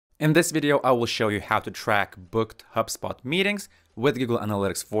In this video, I will show you how to track booked HubSpot meetings with Google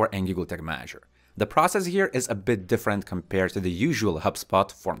Analytics 4 and Google Tag Manager. The process here is a bit different compared to the usual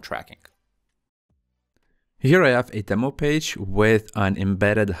HubSpot form tracking. Here I have a demo page with an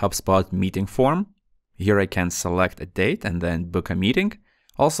embedded HubSpot meeting form. Here I can select a date and then book a meeting.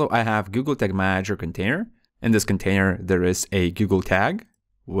 Also, I have Google Tag Manager container. In this container, there is a Google tag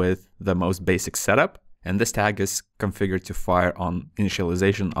with the most basic setup. And this tag is configured to fire on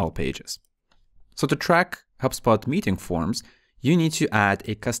initialization all pages. So to track HubSpot meeting forms, you need to add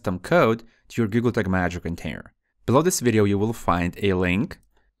a custom code to your Google Tag Manager container. Below this video, you will find a link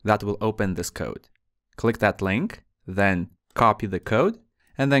that will open this code. Click that link, then copy the code,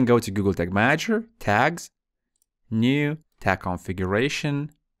 and then go to Google Tag Manager, Tags, New, Tag Configuration,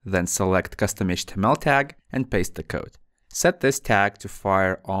 then select Custom HTML Tag and paste the code. Set this tag to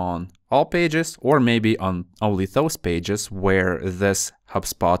fire on all pages or maybe on only those pages where this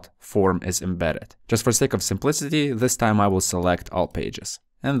HubSpot form is embedded. Just for sake of simplicity, this time I will select all pages.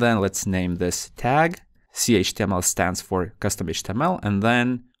 And then let's name this tag. CHTML stands for custom HTML, and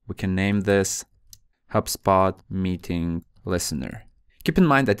then we can name this HubSpot meeting listener. Keep in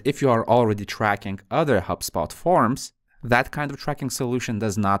mind that if you are already tracking other HubSpot forms, that kind of tracking solution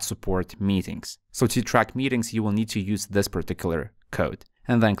does not support meetings. So to track meetings, you will need to use this particular code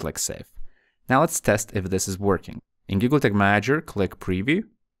and then click Save. Now let's test if this is working. In Google Tag Manager, click Preview.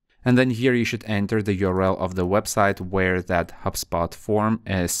 And then here you should enter the URL of the website where that HubSpot form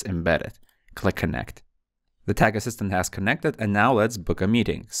is embedded. Click Connect. The Tag Assistant has connected, and now let's book a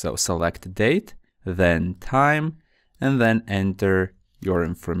meeting. So select date, then time, and then enter your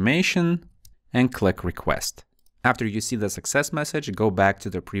information and click Request. After you see the success message, go back to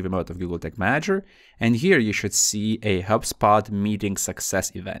the preview mode of Google Tag Manager, and here you should see a HubSpot meeting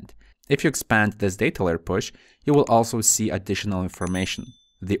success event. If you expand this data layer push, you will also see additional information.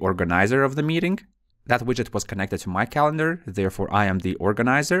 The organizer of the meeting, that widget was connected to my calendar, therefore I am the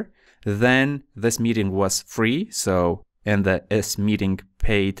organizer. Then this meeting was free, so in the isMeeting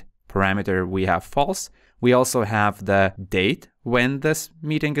paid parameter we have false. We also have the date when this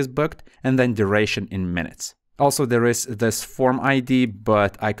meeting is booked, and then duration in minutes. Also, there is this form ID,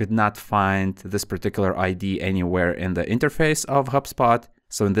 but I could not find this particular ID anywhere in the interface of HubSpot.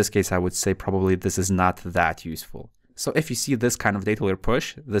 So in this case, I would say probably this is not that useful. So if you see this kind of data layer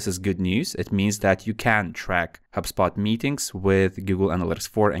push, this is good news. It means that you can track HubSpot meetings with Google Analytics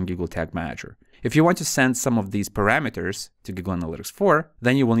 4 and Google Tag Manager. If you want to send some of these parameters to Google Analytics 4,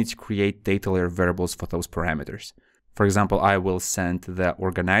 then you will need to create data layer variables for those parameters. For example, I will send the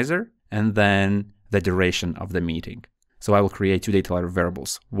organizer and then the duration of the meeting. So I will create two data layer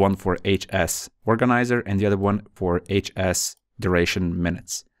variables, one for HS organizer and the other one for HS duration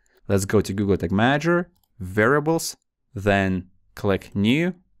minutes. Let's go to Google Tag Manager, variables, then click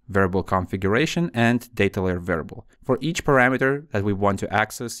New, variable configuration, and data layer variable. For each parameter that we want to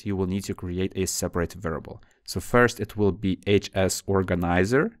access, you will need to create a separate variable. So first it will be HS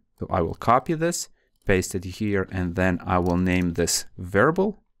organizer. So I will copy this, paste it here, and then I will name this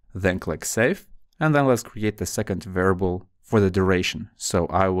variable, then click Save. And then let's create the second variable for the duration. So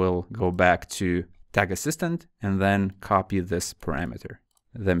I will go back to Tag Assistant and then copy this parameter.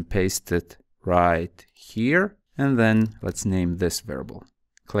 Then paste it right here. And then let's name this variable.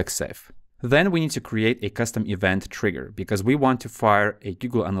 Click Save. Then we need to create a custom event trigger because we want to fire a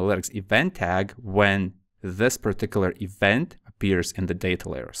Google Analytics event tag when this particular event appears in the data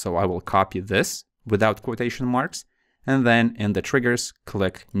layer. So I will copy this without quotation marks. And then in the triggers,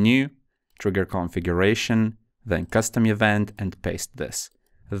 click New, Trigger Configuration, then Custom Event, and paste this.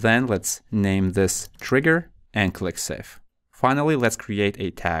 Then let's name this trigger and click Save. Finally, let's create a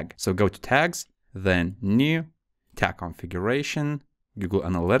tag. So go to Tags, then New, Tag Configuration, Google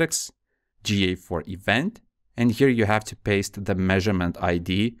Analytics, GA4 Event, and here you have to paste the measurement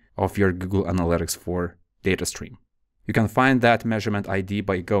ID of your Google Analytics 4 data stream. You can find that measurement ID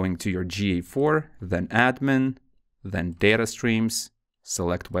by going to your GA4, then Admin, then Data Streams,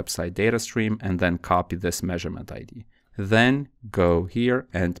 select Website Data Stream, and then copy this measurement ID. Then go here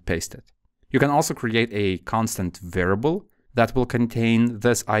and paste it. You can also create a constant variable that will contain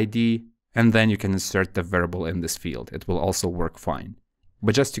this ID, and then you can insert the variable in this field. It will also work fine.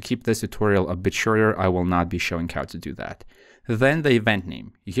 But just to keep this tutorial a bit shorter, I will not be showing how to do that. Then the event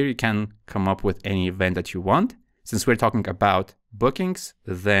name. Here you can come up with any event that you want. Since we're talking about bookings,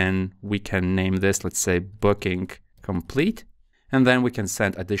 then we can name this, let's say, booking complete. And then we can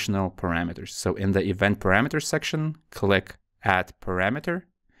send additional parameters. So in the event parameters section, click Add Parameter,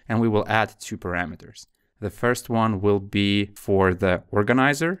 and we will add two parameters. The first one will be for the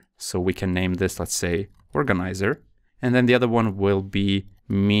organizer. So we can name this, let's say, organizer. And then the other one will be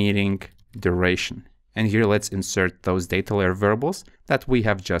meeting duration. And here let's insert those data layer variables that we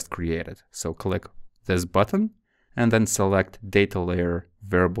have just created. So click this button and then select data layer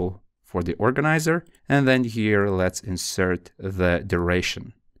variable for the organizer. And then here let's insert the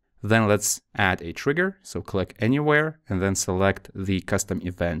duration. Then let's add a trigger. So click anywhere and then select the custom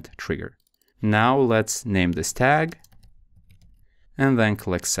event trigger. Now let's name this tag and then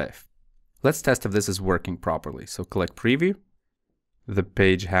click save. Let's test if this is working properly. So click preview. The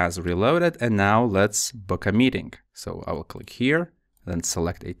page has reloaded and now let's book a meeting. So I will click here, then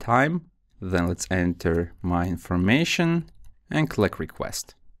select a time. Then let's enter my information and click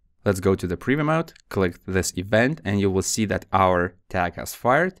request. Let's go to the preview mode, click this event, and you will see that our tag has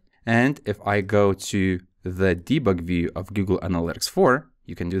fired. And if I go to the debug view of Google Analytics 4,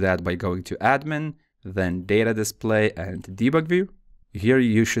 you can do that by going to admin, then data display and debug view. Here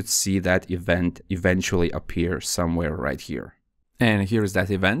you should see that event eventually appear somewhere right here. And here's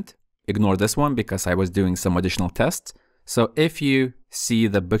that event. Ignore this one because I was doing some additional tests. So if you see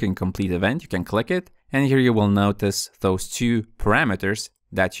the booking complete event, you can click it. And here you will notice those two parameters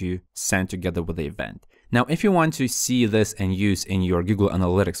that you sent together with the event. Now, if you want to see this and use in your Google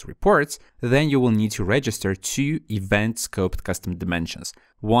Analytics reports, then you will need to register two event scoped custom dimensions,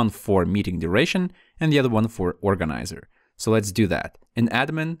 one for meeting duration and the other one for organizer. So let's do that. In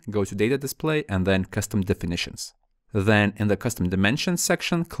admin, go to data display and then custom definitions. Then in the custom dimensions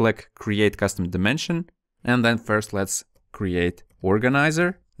section, click create custom dimension. And then first let's create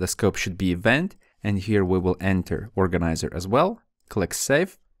organizer. The scope should be event. And here we will enter organizer as well. Click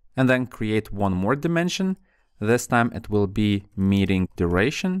save and then create one more dimension. This time it will be meeting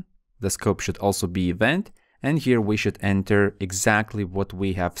duration. The scope should also be event. And here we should enter exactly what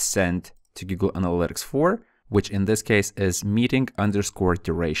we have sent to Google Analytics 4, which in this case is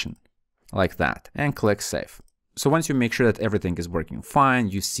meeting_duration, like that, and click save. So once you make sure that everything is working fine,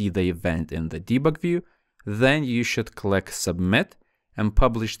 you see the event in the debug view, then you should click submit and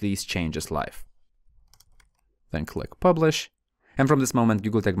publish these changes live. Then click publish. And from this moment,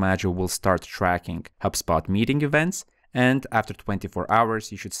 Google Tag Manager will start tracking HubSpot meeting events. And after 24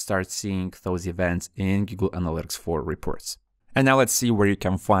 hours, you should start seeing those events in Google Analytics 4 reports. And now let's see where you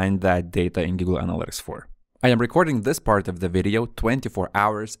can find that data in Google Analytics 4. I am recording this part of the video 24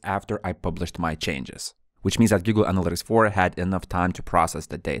 hours after I published my changes, which means that Google Analytics 4 had enough time to process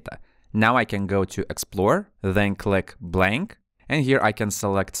the data. Now I can go to Explore, then click blank, and here I can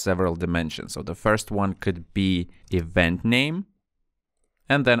select several dimensions. So the first one could be event name,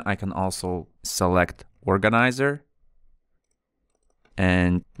 and then I can also select organizer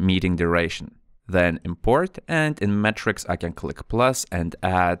and meeting duration. Then import, and in metrics I can click plus and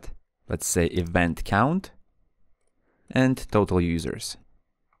add, let's say, event count and total users.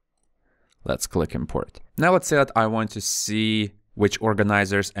 Let's click import. Now let's say that I want to see which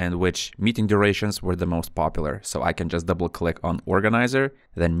organizers and which meeting durations were the most popular. So I can just double click on organizer,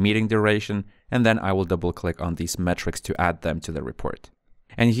 then meeting duration, and then I will double click on these metrics to add them to the report.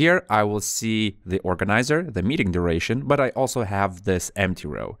 And here I will see the organizer, the meeting duration, but I also have this empty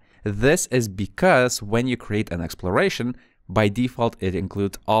row. This is because when you create an exploration, by default, it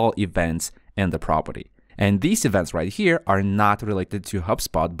includes all events in the property. And these events right here are not related to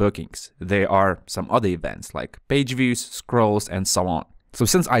HubSpot bookings. They are some other events like page views, scrolls, and so on. So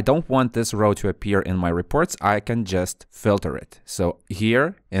since I don't want this row to appear in my reports, I can just filter it. So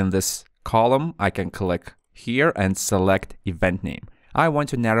here in this column, I can click here and select event name. I want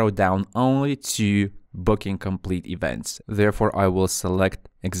to narrow down only to booking complete events. Therefore, I will select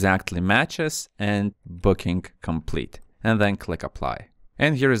exactly matches and booking complete, and then click apply.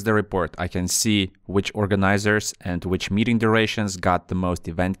 And here is the report. I can see which organizers and which meeting durations got the most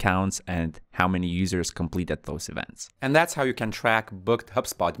event counts and how many users completed those events. And that's how you can track booked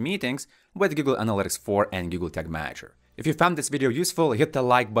HubSpot meetings with Google Analytics 4 and Google Tag Manager. If you found this video useful, hit the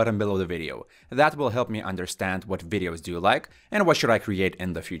like button below the video. That will help me understand what videos do you like and what should I create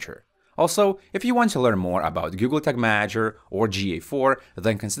in the future. Also, if you want to learn more about Google Tag Manager or GA4,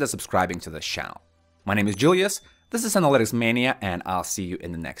 then consider subscribing to this channel. My name is Julius. This is Analytics Mania, and I'll see you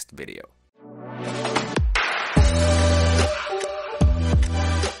in the next video.